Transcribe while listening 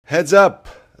Heads up,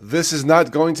 this is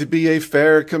not going to be a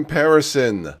fair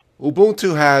comparison.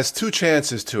 Ubuntu has two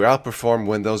chances to outperform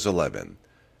Windows 11,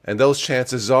 and those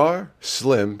chances are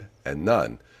slim and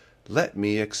none. Let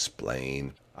me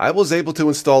explain. I was able to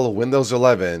install Windows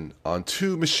 11 on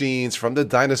two machines from the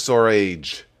dinosaur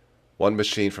age. One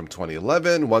machine from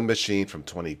 2011, one machine from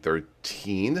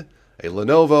 2013, a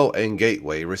Lenovo and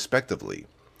Gateway respectively.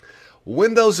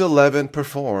 Windows 11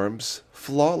 performs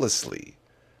flawlessly,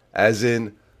 as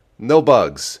in no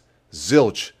bugs,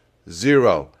 zilch,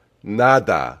 zero,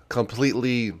 nada,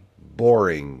 completely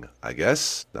boring, I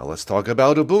guess. Now let's talk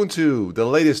about Ubuntu, the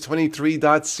latest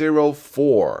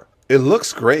 23.04. It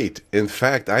looks great. In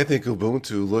fact, I think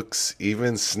Ubuntu looks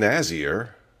even snazzier,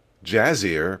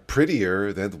 jazzier,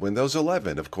 prettier than Windows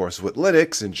 11. Of course, with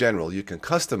Linux in general, you can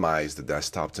customize the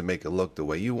desktop to make it look the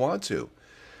way you want to.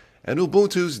 And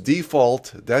Ubuntu's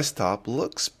default desktop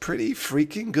looks pretty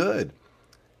freaking good.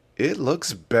 It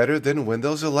looks better than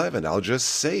Windows 11, I'll just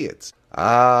say it.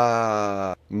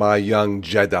 Ah, my young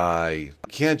Jedi.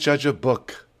 Can't judge a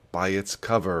book by its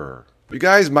cover. You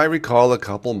guys might recall a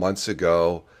couple months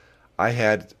ago, I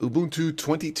had Ubuntu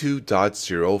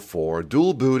 22.04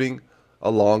 dual booting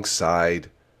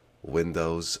alongside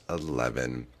Windows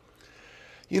 11.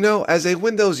 You know, as a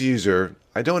Windows user,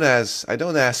 I don't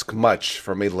ask much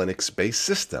from a Linux-based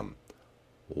system.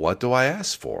 What do I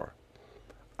ask for?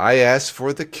 I ask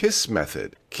for the KISS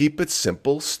method. Keep it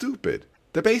simple, stupid.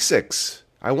 The basics.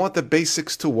 I want the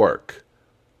basics to work.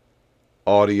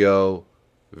 Audio,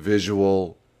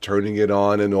 visual, turning it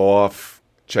on and off,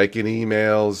 checking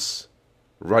emails,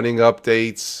 running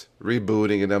updates,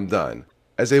 rebooting, and I'm done.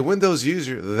 As a Windows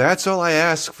user, that's all I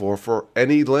ask for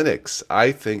any Linux.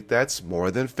 I think that's more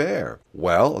than fair.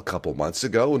 Well, a couple months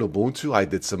ago in Ubuntu, I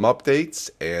did some updates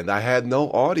and I had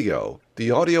no audio. The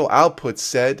audio output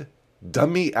said,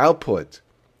 dummy output.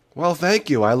 Well, thank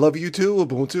you. I love you too,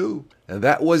 Ubuntu. And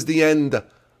that was the end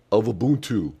of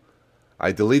Ubuntu.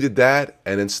 I deleted that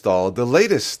and installed the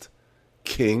latest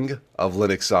king of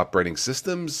Linux operating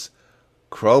systems,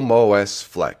 Chrome OS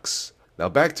Flex. Now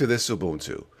back to this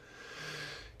Ubuntu.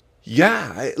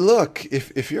 Yeah, look,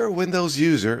 if you're a Windows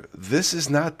user, this is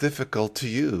not difficult to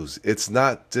use. It's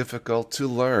not difficult to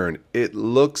learn. It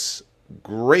looks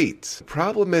great. The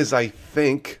problem is, I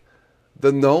think,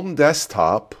 the GNOME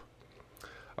desktop,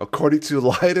 according to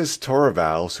Linus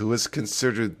Torvalds, who is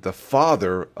considered the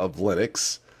father of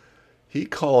Linux, he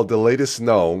called the latest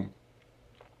GNOME,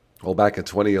 well, back in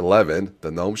 2011, the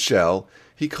GNOME shell,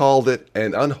 he called it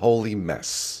an unholy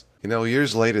mess. You know,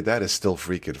 years later, that is still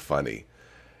freaking funny.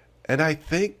 And I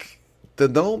think the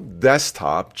GNOME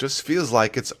desktop just feels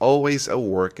like it's always a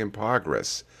work in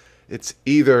progress. It's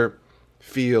either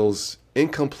feels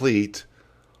incomplete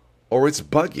or it's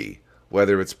buggy,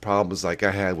 whether it's problems like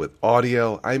I had with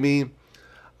audio. I mean,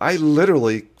 I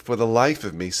literally, for the life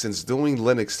of me, since doing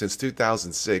Linux since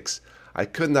 2006, I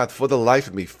could not for the life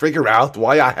of me figure out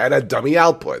why I had a dummy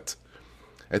output.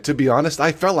 And to be honest,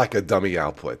 I felt like a dummy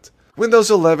output.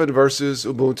 Windows 11 versus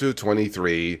Ubuntu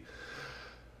 23.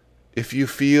 If you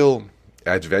feel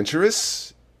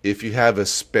adventurous, if you have a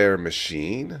spare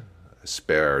machine, a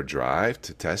spare drive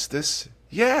to test this,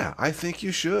 yeah, I think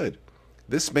you should.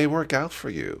 This may work out for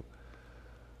you.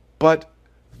 But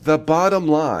the bottom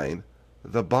line,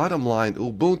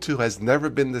 Ubuntu has never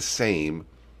been the same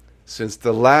since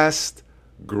the last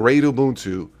great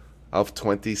Ubuntu of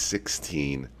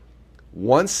 2016.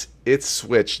 Once it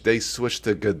switched, they switched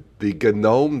to the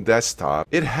GNOME desktop,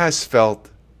 it has felt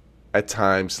at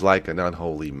times like an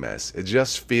unholy mess. It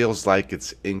just feels like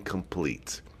it's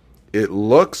incomplete. It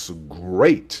looks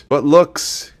great, but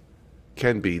looks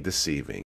can be deceiving.